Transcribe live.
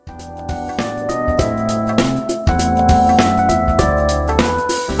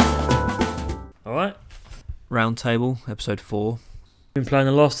Roundtable, episode 4. Been playing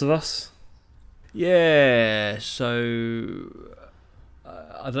The Last of Us? Yeah, so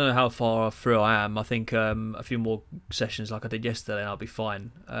I don't know how far through I am. I think a few more sessions like I did yesterday and I'll be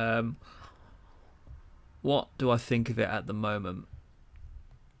fine. What do I think of it at the moment?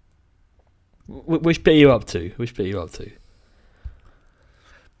 Which bit are you up to?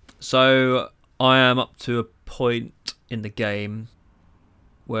 So I am up to a point in the game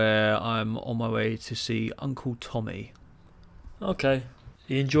where I'm on my way to see Uncle Tommy. Okay.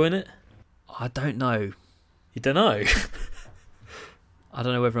 Are you enjoying it? I don't know. You don't know? I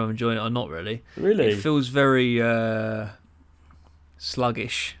don't know whether I'm enjoying it or not, really. Really? It feels very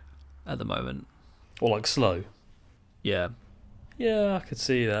sluggish at the moment. Or like slow? Yeah. Yeah, I could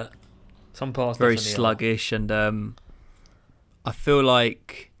see that. Some parts very definitely sluggish, and I feel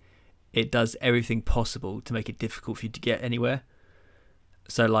like it does everything possible to make it difficult for you to get anywhere.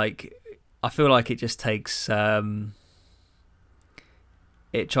 So, like, I feel like it just takes...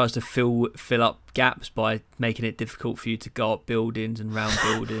 it tries to fill up gaps by making it difficult for you to go up buildings and round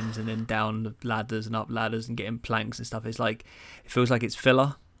buildings and then down ladders and up ladders and getting planks and stuff. It's like, it feels like it's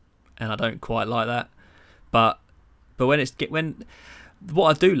filler, and I don't quite like that. But when what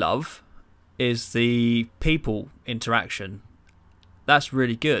I do love is the people interaction. That's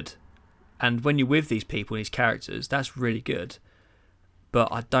really good, and when you're with these people and these characters, that's really good. But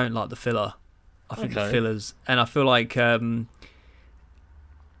I don't like the filler. I think the fillers, and I feel like it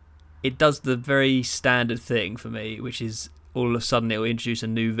does the very standard thing for me, which is all of a sudden it will introduce a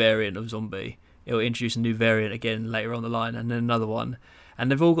new variant of zombie. It will introduce a new variant again later on the line, and then another one.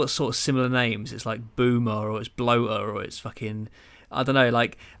 And they've all got sort of similar names. It's like Boomer, or it's Bloater, or it's fucking... I don't know,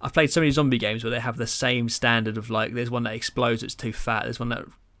 like, I've played so many zombie games where they have the same standard of, like, there's one that explodes, it's too fat, there's one that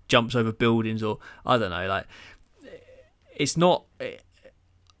jumps over buildings, or, I don't know, like, it's not...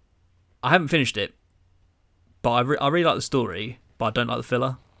 I haven't finished it, but I really like the story, but I don't like the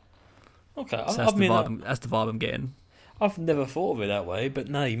filler. Okay, So that's the vibe I'm getting. I've never thought of it that way, but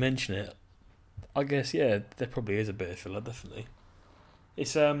now you mention it, I guess, yeah, there probably is a bit of filler, definitely.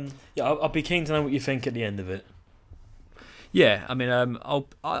 It's I'll be keen to know what you think at the end of it. Yeah, I mean,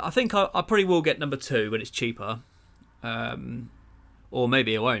 I think I probably will get number 2 when it's cheaper, or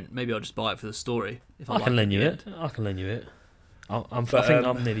maybe I won't. Maybe I'll just buy it for the story. If I can lend you it. I can lend you it. I think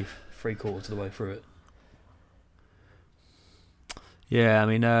I'm nearly 3/4 of the way through it. Yeah, I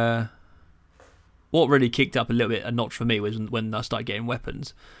mean, what really kicked up a notch for me was when I started getting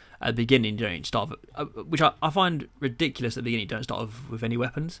weapons. At the beginning, you don't start, which I find ridiculous. At the beginning, you don't start with any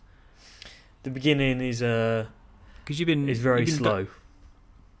weapons. The beginning is because it's very slow.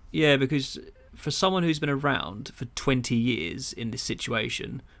 Yeah, because for someone who's been around for 20 years in this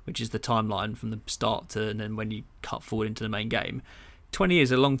situation, which is the timeline from the start to and then when you cut forward into the main game, 20 years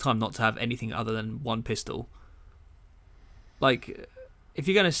is a long time not to have anything other than one pistol. Like, if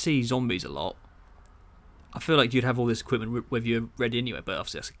you're going to see zombies a lot, I feel like you'd have all this equipment with you ready anyway, but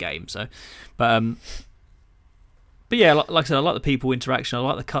obviously that's a game, so... But yeah, like I said, I like the people interaction, I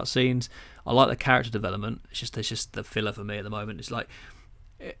like the cutscenes, I like the character development. It's just the filler for me at the moment. It's like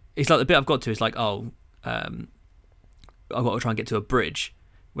the bit I've got to is like, I've got to try and get to a bridge,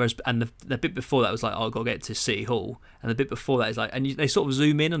 whereas and the bit before that was like, I've got to get to City Hall, and the bit before that is like, and they sort of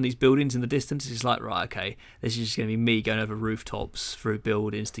zoom in on these buildings in the distance. It's like, right, okay, this is just going to be me going over rooftops through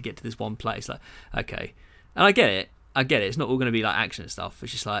buildings to get to this one place. Like, okay. And I get it. It's not all going to be like action and stuff.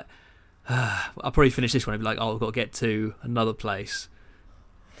 It's just like, I'll probably finish this one and be like, I've got to get to another place.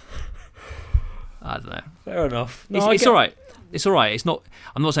 I don't know. Fair enough. It's all right. It's all right. It's not.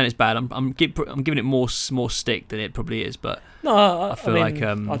 I'm not saying it's bad. I'm giving it more stick than it probably is. But no, I feel like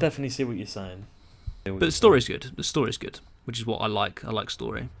I definitely see what you're saying. But the story's good. The story's good, which is what I like. I like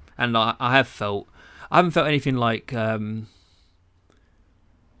story, and I haven't felt anything like.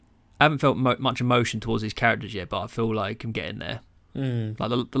 I haven't felt much emotion towards these characters yet, but I feel like I'm getting there.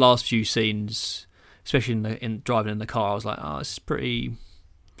 Like the last few scenes, especially in driving in the car, I was like, oh, this is pretty.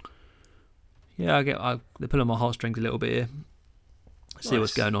 Yeah, they're pulling my heartstrings a little bit here. See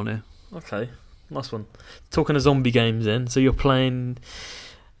what's going on here. Okay, nice one. Talking of zombie games, then, so you're playing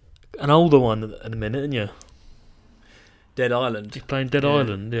an older one at the minute, aren't you? Dead Island. You're playing Dead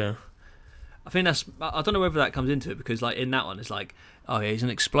Island, yeah. I think I don't know whether that comes into it, because like in that one it's like, oh yeah, he's an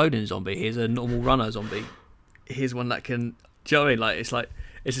exploding zombie, here's a normal runner zombie, here's one that can, do you know what I mean? Like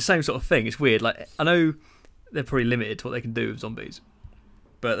it's the same sort of thing. It's weird. Like, I know they're probably limited to what they can do with zombies,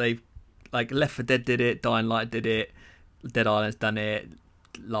 but they've, like, Left 4 Dead did it, Dying Light did it, Dead Island's done it,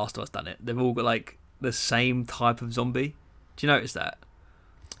 Last of Us done it. They've all got like the same type of zombie. Do you notice that?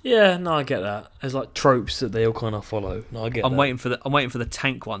 Yeah, no, I get that. There's like tropes that they all kind of follow. No, I get that. I'm waiting for the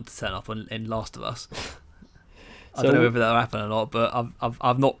tank one to turn up in Last of Us. I don't know whether that'll happen or not, but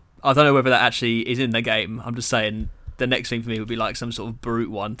I've not. I don't know whether that actually is in the game. I'm just saying the next thing for me would be like some sort of brute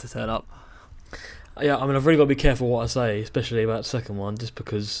one to turn up. Yeah, I mean, I've really got to be careful what I say, especially about the second one, just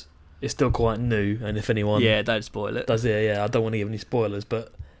because it's still quite new, and if anyone don't spoil it. does it, I don't want to give any spoilers,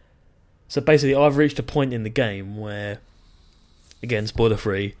 but so basically I've reached a point in the game where, again, spoiler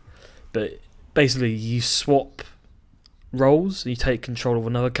free, but basically you swap roles and you take control of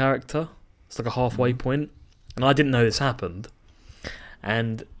another character. It's like a halfway point, and I didn't know this happened,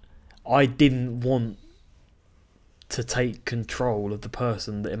 and I didn't want to take control of the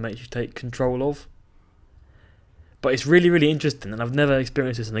person that it makes you take control of. But it's really, really interesting, and I've never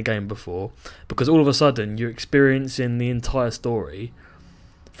experienced this in a game before, because all of a sudden you're experiencing the entire story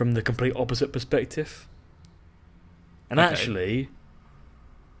from the complete opposite perspective. And actually,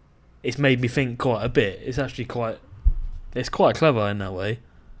 it's made me think quite a bit. It's actually it's quite clever in that way.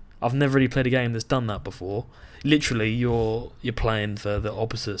 I've never really played a game that's done that before. Literally, you're playing for the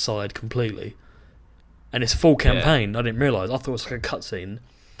opposite side completely. And it's a full campaign. I didn't realise. I thought it was like a cutscene.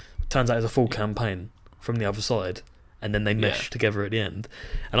 Turns out it's a full campaign from the other side, and then they mesh together at the end.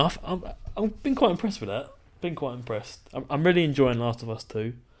 And I've been quite impressed with that. Been quite impressed. I'm really enjoying Last of Us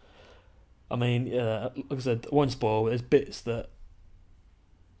 2. I mean, like I said, I won't spoil. There's bits that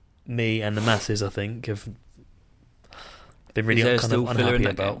me and the masses, I think, have been really kind of unhappy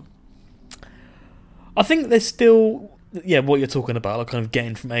about. I think there's still, what you're talking about, like kind of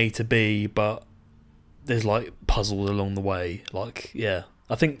getting from A to B, but there's like puzzles along the way. Like,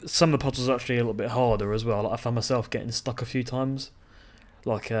 I think some of the puzzles are actually a little bit harder as well. Like, I found myself getting stuck a few times.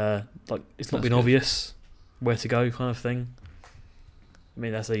 Like it's not been obvious where to go, kind of thing. I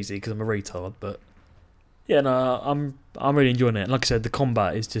mean, that's easy because I'm a retard, but I'm really enjoying it. And like I said, the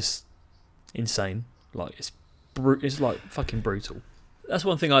combat is just insane. Like it's like fucking brutal. That's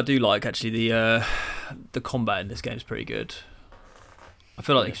one thing I do like, actually. The combat in this game is pretty good. I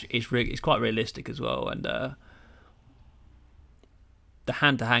feel like it's quite realistic as well, and the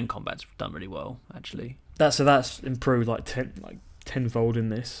hand-to-hand combat's done really well, actually. That's improved like tenfold in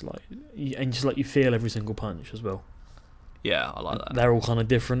this, and just you feel every single punch as well. Yeah, I like that. They're all kind of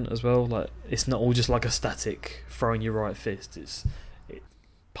different as well. Like, it's not all just like a static throwing your right fist. It's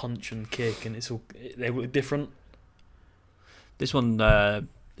punch and kick, and they look different. This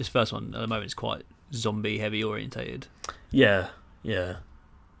first one at the moment is quite zombie heavy orientated. Yeah.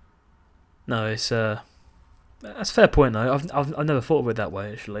 No, it's that's a fair point though. I've never thought of it that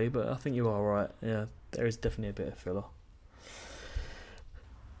way actually, but I think you are right. Yeah, there is definitely a bit of filler.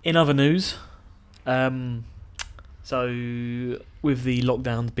 In other news, so with the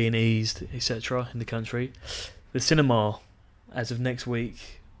lockdowns being eased, etc., in the country, the cinema, as of next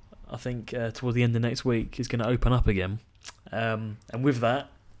week, I think towards the end of next week, is going to open up again. And with that,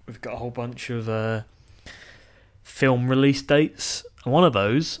 we've got a whole bunch of film release dates. And one of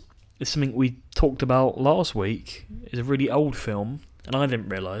those is something we talked about last week. It's a really old film, and I didn't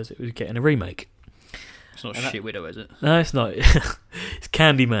realise it was getting a remake. It's not Shit Widow, is it? No, it's not. It's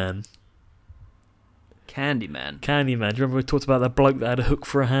Candyman. Candyman. Do you remember we talked about that bloke that had a hook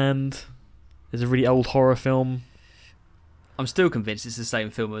for a hand? There's a really old horror film. I'm still convinced it's the same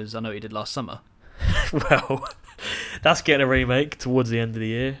film as I Know What You Did Last Summer. Well, that's getting a remake towards the end of the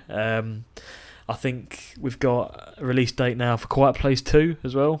year. I think we've got a release date now for Quiet Place 2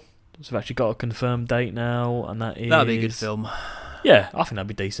 as well. So we've actually got a confirmed date now, and that is... That'd be a good film. Yeah, I think that'd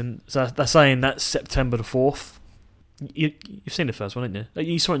be decent. So they're saying that's September the 4th. You've seen the first one, didn't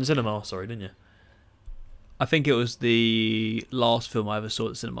you? You saw it in the cinema, didn't you? I think it was the last film I ever saw at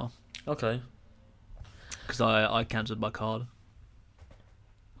the cinema. Okay. Because I cancelled my card.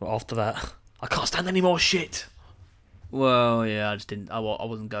 Well, after that, I can't stand any more shit. Well, yeah, I just didn't. I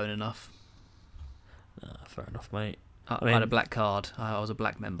wasn't going enough. Fair enough, mate. I had a black card. I was a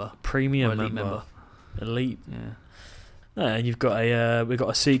black member. Premium elite member. Elite. Yeah. No, and we've got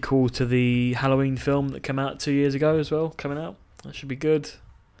a sequel to the Halloween film that came out 2 years ago as well. Coming out. That should be good.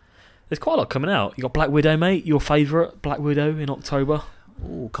 There's quite a lot coming out. You got Black Widow, mate. Your favourite, Black Widow, in October.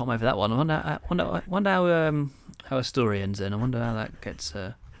 Oh, can't wait for that one. I wonder how a story ends then. I wonder how that gets.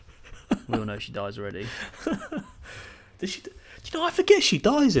 We all know she dies already. Does she? Do you know? I forget she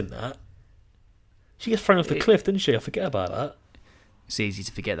dies in that. She gets thrown off the cliff, didn't she? I forget about that. It's easy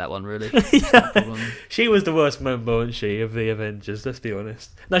to forget that one, really. Yeah. She was the worst member, wasn't she, of the Avengers? Let's be honest.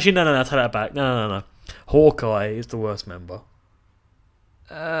 No, take that back. No. Hawkeye is the worst member.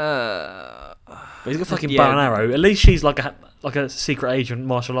 But he's got fucking bow and arrow. At least she's like a secret agent,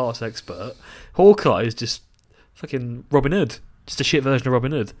 martial arts expert. Hawkeye is just fucking Robin Hood, just a shit version of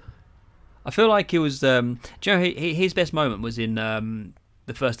Robin Hood. I feel like it was. Do you know his best moment was in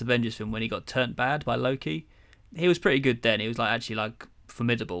the first Avengers film when he got turned bad by Loki, he was pretty good then. He was like actually like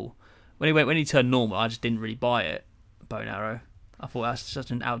formidable. When he turned normal, I just didn't really buy it. Bow and arrow. I thought that's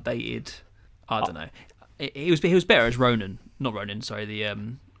such an outdated. I don't know. He was better as Ronin, not Ronin. Sorry, the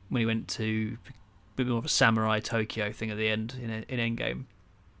when he went to a bit more of a samurai Tokyo thing at the end in Endgame.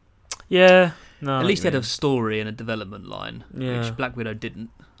 Yeah, no. At least he had a story and a development line, Yeah. which Black Widow didn't.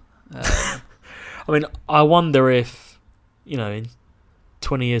 I mean, I wonder if, in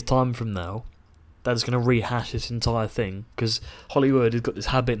 20 years' time from now, they're just going to rehash this entire thing. Because Hollywood has got this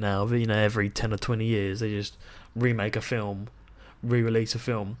habit now of, every 10 or 20 years, they just remake a film, re-release a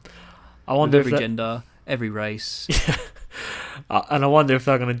film. I wonder with every gender, every race. And I wonder if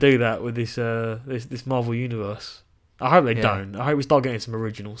they're going to do that with this Marvel universe. I hope they don't. I hope we start getting some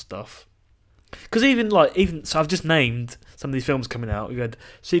original stuff. Because so I've just named some of these films coming out. We've had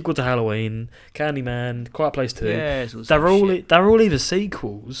sequel to Halloween, Candyman, Quiet Place 2. Yeah, they're all either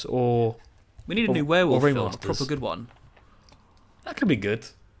sequels or we need a new werewolf film, a remasters. proper good one. That could be good.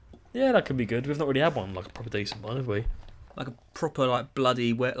 Yeah, that could be good. We've not really had one like a proper decent one, have we? Like a proper like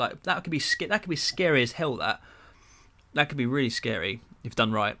bloody like that could be scary as hell. That could be really scary if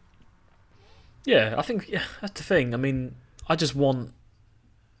done right. Yeah, I think that's the thing. I mean, I just want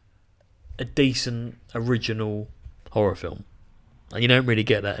a decent original horror film, and you don't really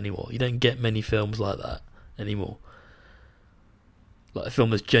get that anymore. You don't get many films like that anymore. Like a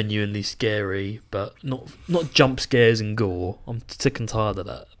film that's genuinely scary, but not jump scares and gore. I'm sick and tired of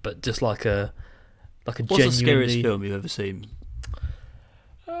that. But just like a What's genuinely. the scariest film you've ever seen?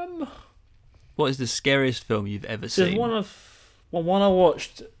 What is the scariest film you've ever seen? One I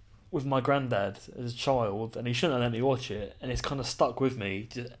watched with my granddad as a child, and he shouldn't have let me watch it, and it's kind of stuck with me.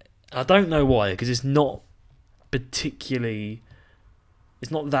 I don't know why, because it's not particularly.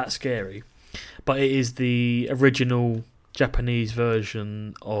 It's not that scary, but it is the original Japanese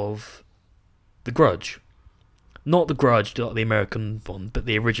version of The Grudge. Not The Grudge, like the American one, but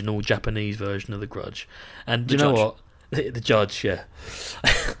the original Japanese version of The Grudge. And do you know what? The Judge, yeah.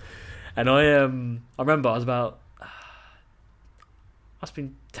 And I remember I was about, must have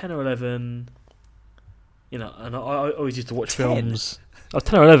been 10 or 11, and I always used to watch 10? films. I was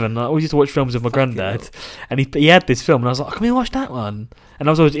 10 or 11, I always used to watch films with my granddad, and he had this film, and I was like, can we watch that one? And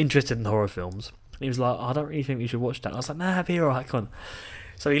I was always interested in horror films. And he was like, I don't really think we should watch that. And I was like, nah, be alright, come on.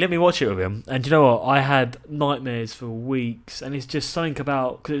 So he let me watch it with him, and you know what? I had nightmares for weeks, and it's just something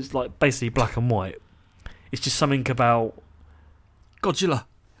about, because it's like basically black and white. It's just something about Godzilla.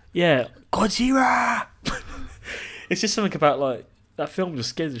 Yeah, Godzilla. It's just something about like that film just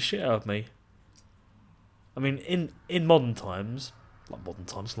scares the shit out of me. I mean, in modern times, not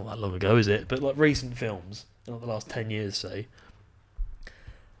that long ago, is it? But like recent films, like the last 10 years, say.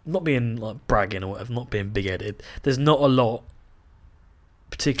 Not being like bragging or whatever, not being big-headed. There's not a lot,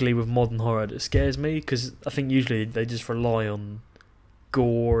 particularly with modern horror, that scares me, because I think usually they just rely on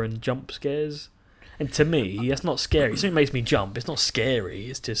gore and jump scares. And to me, that's not scary. Something makes me jump. It's not scary.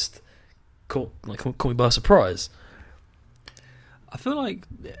 It's just caught me by surprise. I feel like,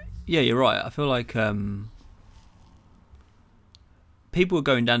 yeah, you're right. I feel like people are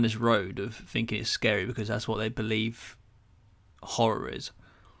going down this road of thinking it's scary because that's what they believe horror is.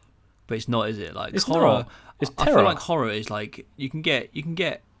 But it's not, is it? Like it's horror. Not. It's terror. I feel like horror is like you can get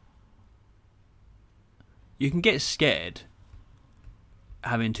scared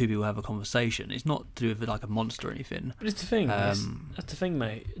having two people have a conversation. It's not to do with like a monster or anything. But it's the thing. That's the thing,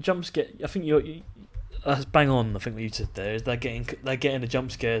 mate. Jump scare. I think that's bang on. I think what you said there is they're getting the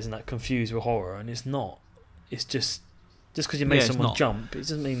jump scares and that confused with horror, and it's not. It's just because you make someone jump, it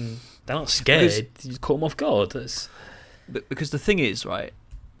doesn't mean they're not scared. You caught them off guard. But because the thing is, right,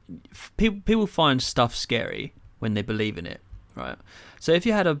 people find stuff scary when they believe in it, right? So if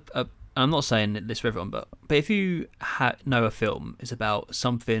you had I'm not saying this for everyone, but if you know a film is about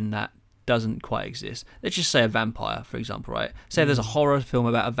something that doesn't quite exist, let's just say a vampire, for example, right? Say there's a horror film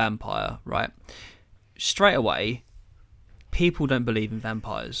about a vampire, right? Straight away, people don't believe in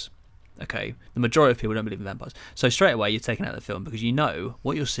vampires. Okay, the majority of people don't believe in vampires. So straight away, you're taking out the film because you know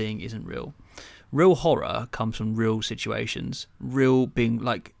what you're seeing isn't real. Real horror comes from real situations. Real being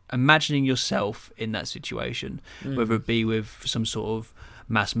like imagining yourself in that situation, whether it be with some sort of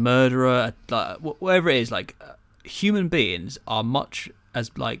mass murderer, like whatever it is. Like human beings are much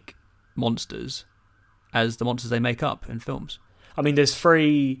as like monsters as the monsters they make up in films. I mean, there's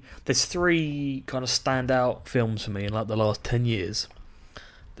three kind of standout films for me in like the last 10 years.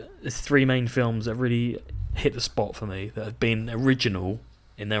 There's three main films that really hit the spot for me that have been original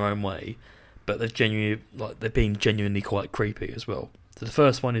in their own way, but they've been genuinely quite creepy as well. So the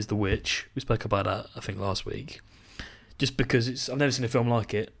first one is The Witch. We spoke about that I think last week. Just because I've never seen a film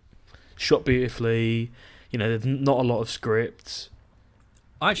like it. Shot beautifully, There's not a lot of scripts.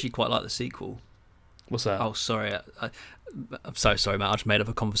 I actually quite like the sequel. What's that? Oh, sorry. I'm so sorry, Matt. I just made up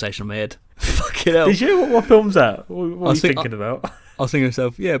a conversation in my head. Fucking hell. Did you? What film's that? What are you thinking about? I was thinking to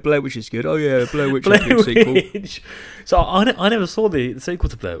myself, yeah, Blair Witch is good. Oh, yeah, Blair Witch is a good sequel. So I never saw the sequel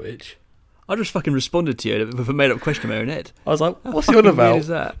to Blair Witch. I just fucking responded to you with a made-up question in my own head. I was like, what's How he on fucking about? weird is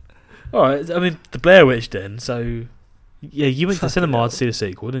that? All right, I mean, the Blair Witch then. So, yeah, you went to the cinema to see the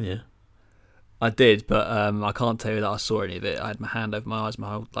sequel, didn't you? I did, but I can't tell you that I saw any of it. I had my hand over my eyes,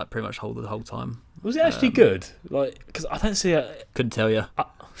 pretty much the whole time. Was it actually good? Like, because I don't see it. Couldn't tell you.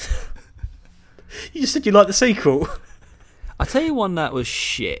 You just said you liked the sequel. I tell you one that was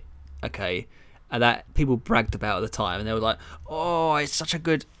shit. Okay, and that people bragged about at the time, and they were like, "Oh, it's such a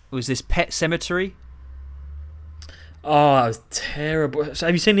good." Was this Pet Cemetery? Oh, that was terrible. So,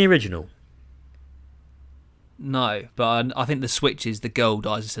 have you seen the original? No, but I think the switch is the girl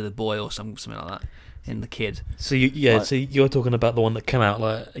dies instead of the boy, or something like that, in the kid. So so you're talking about the one that came out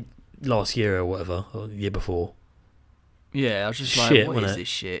like last year or whatever, or the year before. Yeah, I was just Shit, like, what is this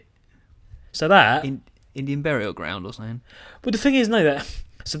shit? So that Indian Burial Ground or something. But the thing is,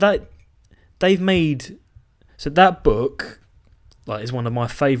 that they've made that book is one of my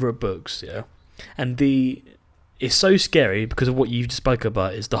favourite books, yeah, and it's so scary because of what you just spoke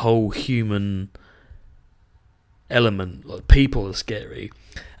about. Is the whole human element, like people are scary,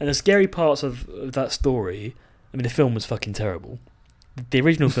 and the scary parts of that story. I mean, the film was fucking terrible. The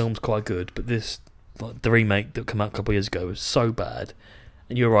original film's quite good, but this, the remake that came out a couple of years ago, was so bad.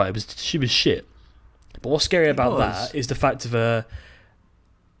 And you're right, she was shit. But what's scary about that is the fact of the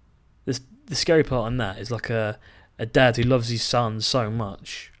scary part on that is like a dad who loves his son so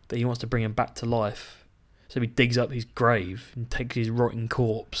much that he wants to bring him back to life. So he digs up his grave and takes his rotting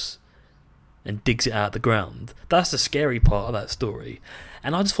corpse and digs it out of the ground. That's the scary part of that story.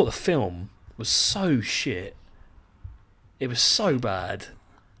 And I just thought the film was so shit. It was so bad.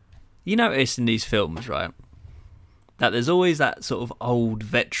 You notice in these films, right, that there's always that sort of old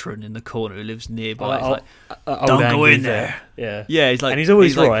veteran in the corner who lives nearby. He's like, don't go in there. Yeah. Yeah, he's like... And he's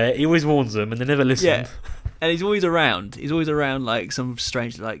always right. He always warns them and they never listen. Yeah. And he's always around. He's always around like some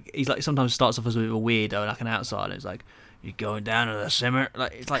strange... he's like sometimes starts off as a bit of a weirdo, like an outsider. It's like, you're going down to the cemetery.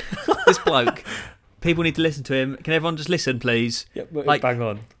 Like, it's like, this bloke, people need to listen to him. Can everyone just listen, please? Yeah, bang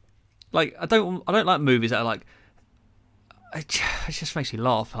on. Like, I don't like movies that are like... It just makes me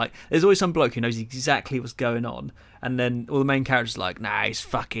laugh. Like, there's always some bloke who knows exactly what's going on, and then all the main characters are like, nah, he's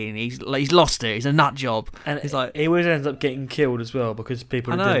lost it. He's a nut job. And he's like, he always ends up getting killed as well because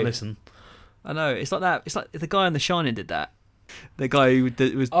people didn't listen. I know. It's like that. It's like the guy in The Shining did that. The guy who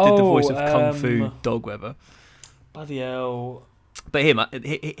did the voice of Kung Fu Dog Weather. Bloody hell. But him,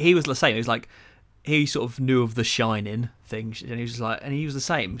 he was the same. He was like, he sort of knew of The Shining thing, and he was just like, and he was the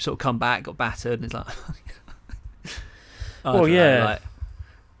same. Sort of come back, got battered, and he's like, well, yeah. Know, like,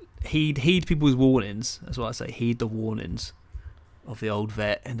 heed people's warnings. That's what I say. Heed the warnings of the old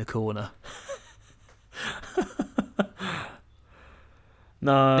vet in the corner.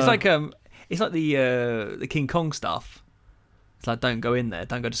 No, it's like the King Kong stuff. It's like, don't go in there.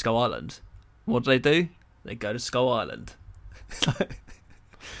 Don't go to Skull Island. What do? They go to Skull Island.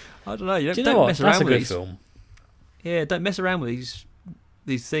 I don't know. You don't mess around with these. Film. Yeah, don't mess around with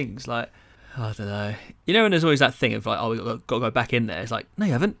these things. Like, I don't know. You know when there's always that thing of like, oh, we got to go back in there. It's like, no,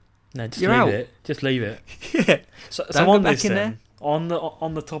 you haven't. No, just leave it. Just leave it. Yeah. So on this then, on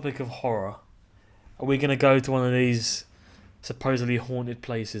the topic of horror, are we going to go to one of these supposedly haunted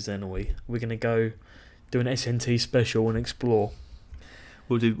places? Then are we? We're going to go do an SNT special and explore.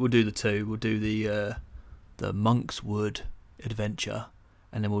 We'll do the two. We'll do the Monk's Wood adventure,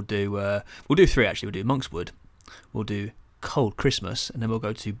 and then we'll do three actually. We'll do Monk's Wood. We'll do Cold Christmas, and then we'll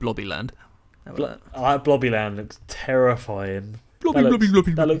go to Blobbyland. I like Blobbyland. Looks terrifying. Blobby.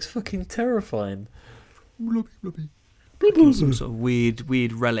 That looks fucking terrifying. Blobby. Some sort of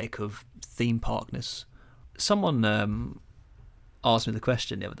weird relic of theme parkness. Someone asked me the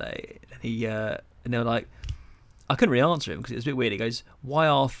question the other day, and they were like, I couldn't really answer him because it was a bit weird. He goes, "Why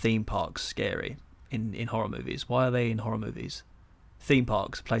are theme parks scary in horror movies? Why are they in horror movies? Theme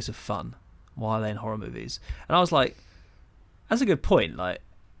parks, a place of fun. Why are they in horror movies?" And I was like, that's a good point. Like,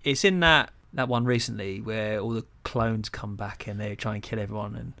 it's in that one recently where all the clones come back and they try and kill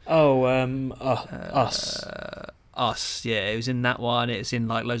everyone. And Us. Us, yeah. It was in that one. It's in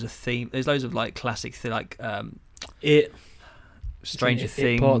like loads of there's loads of like classic It. Stranger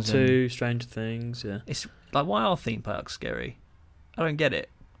Things. Part 2, Stranger Things. Yeah. It's like, why are theme parks scary? I don't get it.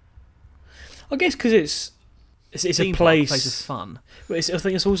 I guess because it's a place of fun. But I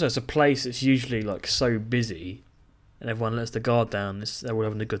think it's also a place that's usually like so busy and everyone lets the guard down. They're all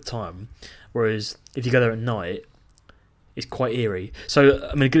having a good time. Whereas if you go there at night, it's quite eerie. So,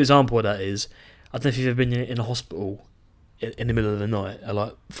 I mean, a good example of that is, I don't know if you've ever been in a hospital in the middle of the night at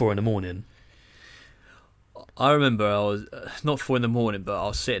like 4 a.m. I remember I was not 4 a.m, but I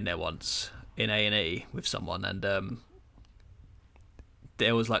was sitting there once in A&E with someone, and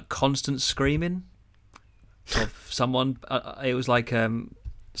there was like constant screaming of someone. It was like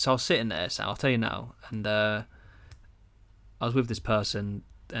so I was sitting there. So I'll tell you now, and I was with this person,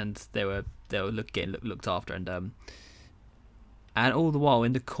 and they were getting looked after, and all the while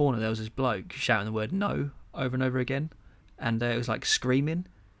in the corner there was this bloke shouting the word "no" over and over again, and it was like screaming,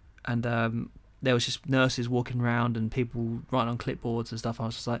 and there was just nurses walking around and people writing on clipboards and stuff. I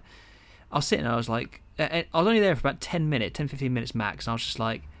was just like, I was sitting there, I was like, I was only there for about 10 minutes, 10, 15 minutes max, and I was just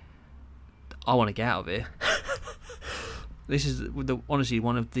like, I want to get out of here. This is honestly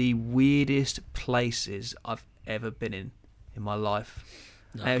one of the weirdest places I've ever been in my life.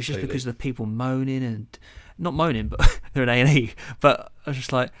 No, it was just because of the people moaning, and not moaning, but they're in A&E. But I was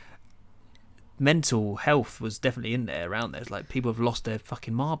just like, mental health was definitely in there around there. It's like people have lost their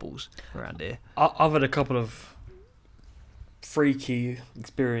fucking marbles around here. I've had a couple of freaky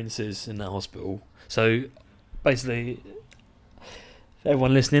experiences in that hospital. So basically,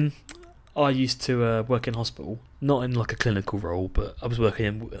 everyone listening, I used to work in hospital, not in like a clinical role, but I was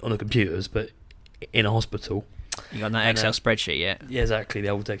working on the computers, but in a hospital. You got that Excel spreadsheet yet? Yeah, exactly, the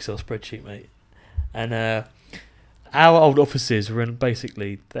old Excel spreadsheet, mate. And our old offices were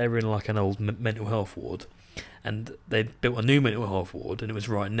they were in like an old mental health ward, and they built a new mental health ward, and it was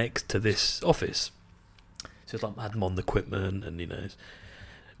right next to this office. So it's like had modern equipment, and it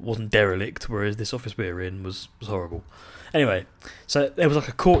wasn't derelict, whereas this office we were in was horrible. Anyway, so there was like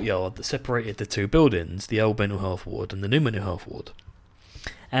a courtyard that separated the two buildings, the old mental health ward and the new mental health ward.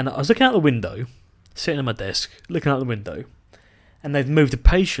 And I was looking out the window, sitting at my desk, looking out the window, and they've moved a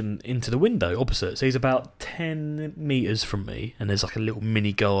patient into the window opposite. So he's about 10 metres from me, and there's like a little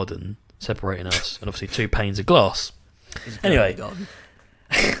mini garden separating us, and obviously 2 panes of glass. Anyway,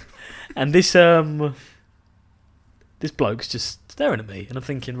 and this bloke's just staring at me, and I'm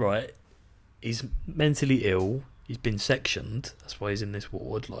thinking, right, he's mentally ill, he's been sectioned, that's why he's in this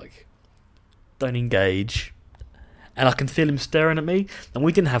ward, like, don't engage. And I can feel him staring at me, and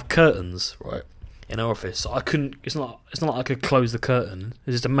we didn't have curtains, right, in our office, so I couldn't, it's not like I could close the curtain,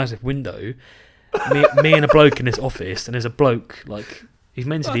 there's just a massive window, me and a bloke in this office, and there's a bloke, like, he's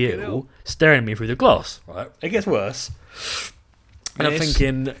mentally ill, staring at me through the glass, right, it gets worse, and I'm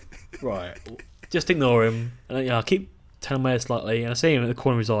thinking, right, just ignore him, and I keep turning my head slightly, and I see him at the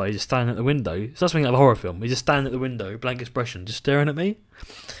corner of his eye, just standing at the window. So that's something like a horror film. He's just standing at the window, blank expression, just staring at me.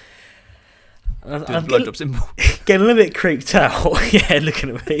 I'm getting a little bit creeped out, yeah,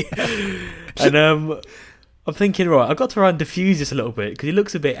 looking at me. And I'm thinking, right, I've got to try and diffuse this a little bit, because he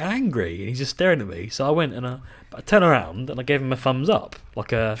looks a bit angry, and he's just staring at me. So I went and I turned around, and I gave him a thumbs up,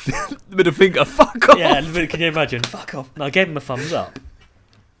 like a... middle finger, fuck off! Yeah, can you imagine? Fuck off. And I gave him a thumbs up.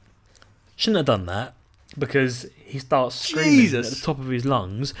 Shouldn't have done that, because he starts screaming at the top of his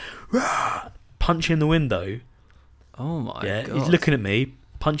lungs, punching the window. Oh my god. He's looking at me,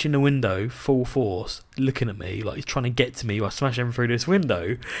 punching the window full force, looking at me like he's trying to get to me while smashing through this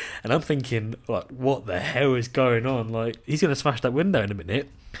window. And I'm thinking, like, what the hell is going on? Like, he's going to smash that window in a minute.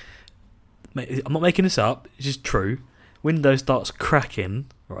 Mate, I'm not making this up, it's just true. Window starts cracking,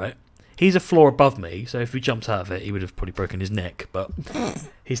 right? He's a floor above me, so if he jumps out of it, he would have probably broken his neck. But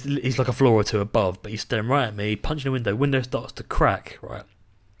he's like a floor or two above, but he's staring right at me, punching the window. Window starts to crack, right?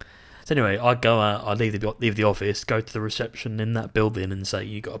 So anyway, I go out, I leave the office, go to the reception in that building, and say,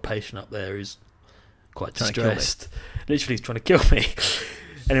 "You got a patient up there who's quite distressed. Literally, he's trying to kill me."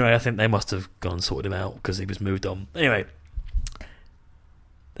 Anyway, I think they must have gone and sorted him out because he was moved on. Anyway,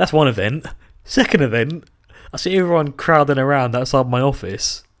 that's one event. Second event, I see everyone crowding around outside my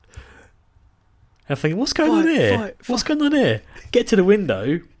office. I'm thinking, what's going on here? What's going on here? Get to the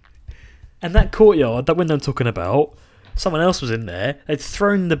window, and that courtyard, that window I'm talking about, someone else was in there. They'd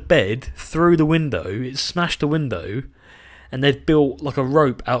thrown the bed through the window, it smashed the window, and they'd built like a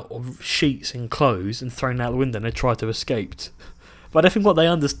rope out of sheets and clothes and thrown it out the window, and they tried to escape. But I think what they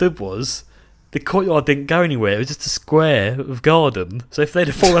understood was the courtyard didn't go anywhere, it was just a square of garden. So if they'd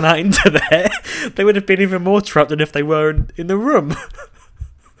have fallen out into there, they would have been even more trapped than if they were in the room.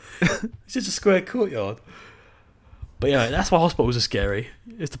 It's just a square courtyard. But yeah, that's why hospitals are scary.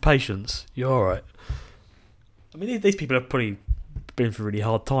 It's the patients. You're alright. I mean, these people have probably been through really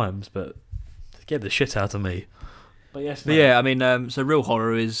hard times, but they scared the shit out of me. But yes, but yeah, I mean, so real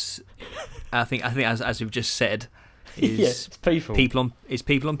horror is, I think as we've just said, is it's people. It's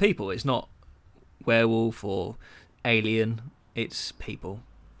people on people. It's not werewolf or alien. It's people.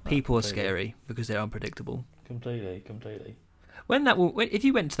 People are Completely. scary because they're unpredictable. Completely. If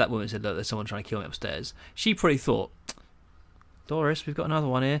you went to that woman and said, "Look, there's someone trying to kill me upstairs," she probably thought, "Doris, we've got another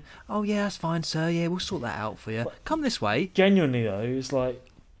one here." "Oh yeah, that's fine, sir. Yeah, we'll sort that out for you. Come this way." Genuinely though, it's like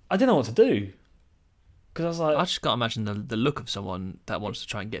I didn't know what to do because I was like, I just can't imagine the look of someone that wants to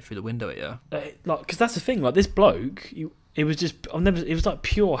try and get through the window at you. because that's the thing. Like this bloke, it was just it was like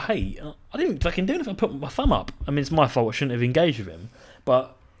pure hate. I didn't fucking do anything. I put my thumb up. I mean, it's my fault. I shouldn't have engaged with him,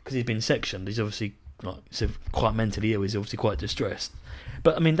 but because he's been sectioned, he's obviously quite mentally ill. He's obviously quite distressed.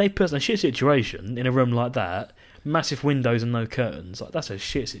 But I mean, they put us in a shit situation in a room like that, massive windows and no curtains. Like that's a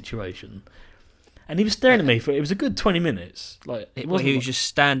shit situation. And he was staring at me for it was a good 20 minutes. Like He was just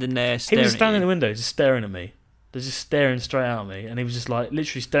standing there he staring was standing at in you. the window, just staring at me. They're just staring straight at me, and he was just like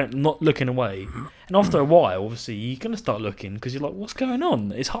literally staring, not looking away. And after a while, obviously, you're gonna start looking because you're like, "What's going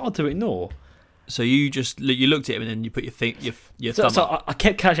on?" It's hard to ignore. So you looked at him and then you put your thumb So up. I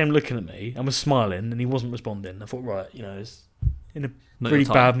kept catching him looking at me and was smiling, and he wasn't responding. I thought, right, he's in a Not really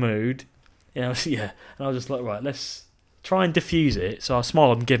your time. bad mood. Yeah. And I was just like, right, let's try and diffuse it. So I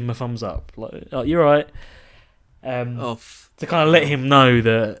smiled and gave him a thumbs up, like, "Oh, you're right." To kind of let him know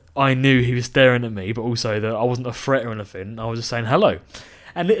that I knew he was staring at me, but also that I wasn't a threat or anything. I was just saying hello.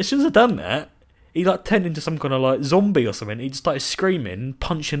 And as soon as I'd done that, he like turned into some kind of like zombie or something. He just started screaming,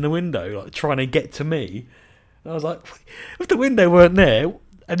 punching the window, like trying to get to me. And I was like, if the window weren't there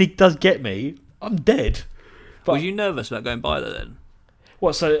and he does get me, I'm dead. But, Were you nervous about going by there then?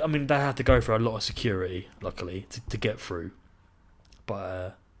 well, so I mean, they had to go for a lot of security, luckily, to get through.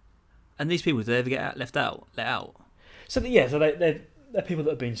 But And these people, did they ever get let out? so they're people that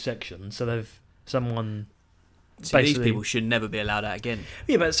have been sectioned. So they've someone. See, these Basically- people should never be allowed out again.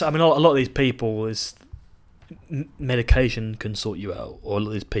 Yeah, but so, I mean, a lot of these people is medication can sort you out, or a lot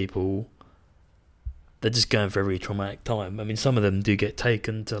of these people they're just going through a really traumatic time. I mean, some of them do get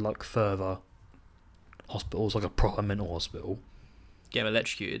taken to like further hospitals, like a proper mental hospital. Get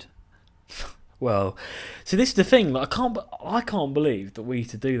electrocuted. Well, see, this is the thing. Like, I can't believe that we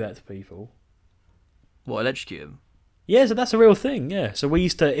used to do that to people. What, electrocute them? Yeah, so that's a real thing. Yeah, so we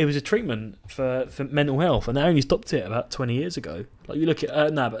used to. It was a treatment for mental health, and they only stopped it about 20 years ago. Like you look at I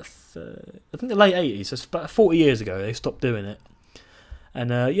think the late 80s. So it's about 40 years ago they stopped doing it.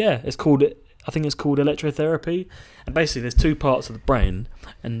 And it's called. I think it's called electrotherapy. And basically, there's two parts of the brain,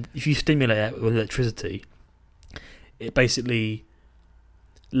 and if you stimulate it with electricity, it basically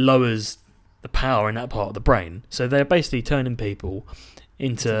lowers the power in that part of the brain. So they're basically turning people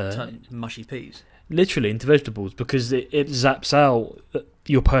into mushy peas. literally into vegetables because it zaps out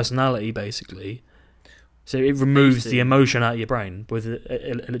your personality basically. So it removes the emotion out of your brain with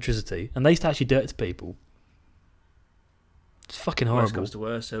electricity. And they used to actually do it to people. It's fucking Worst horrible. comes to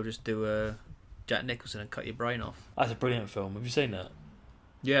worst, they'll just do Jack Nicholson and cut your brain off. That's a brilliant film. Have you seen that?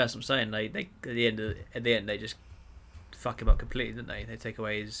 Yeah, that's what I'm saying. They at the end they just fuck him up completely, didn't they? They take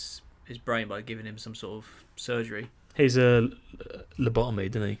away his brain by giving him some sort of surgery. He's a lobotomy,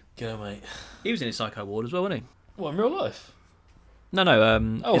 didn't he? Go, mate. He was in a psycho ward as well, wasn't he? What, in real life? No,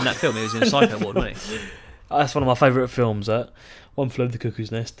 in that film he was in a psycho ward, wasn't he? That's one of my favourite films, that. One Flew Over the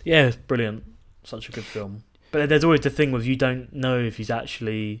Cuckoo's Nest. Yeah, it's brilliant. Such a good film. But there's always the thing with you don't know if he's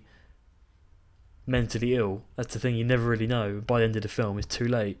actually mentally ill. That's the thing, you never really know. By the end of the film, it's too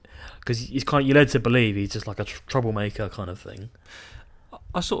late. Because you're led to believe he's just like a troublemaker kind of thing.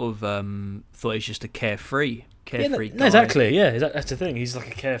 I sort of thought he's just a carefree guy. No, exactly, yeah. That's the thing. He's like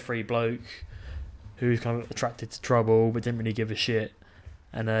a carefree bloke who's kind of attracted to trouble but didn't really give a shit.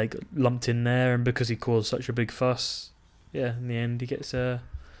 And got lumped in there, and because he caused such a big fuss, yeah, in the end he gets There'd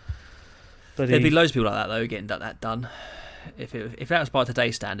be loads of people like that though getting that done. If that was by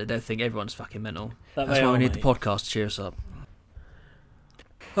today's standard, they'd think everyone's fucking mental. That's why we need the podcast to cheer us up.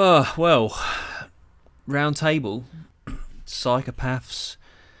 Oh well, round table, psychopaths,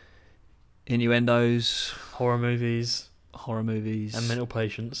 innuendos, horror movies, and mental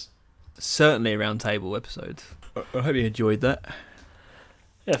patients. Certainly a round table episode. I hope you enjoyed that.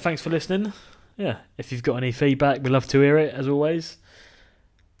 Yeah, thanks for listening. Yeah, if you've got any feedback, we'd love to hear it as always.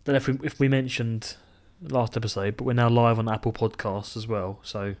 Don't know if we mentioned last episode, but we're now live on Apple Podcasts as well.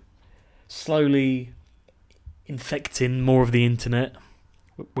 So slowly infecting more of the internet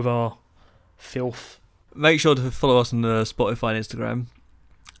with our filth. Make sure to follow us on Spotify and Instagram.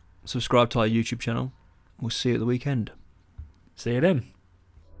 Subscribe to our YouTube channel. We'll see you at the weekend. See you then.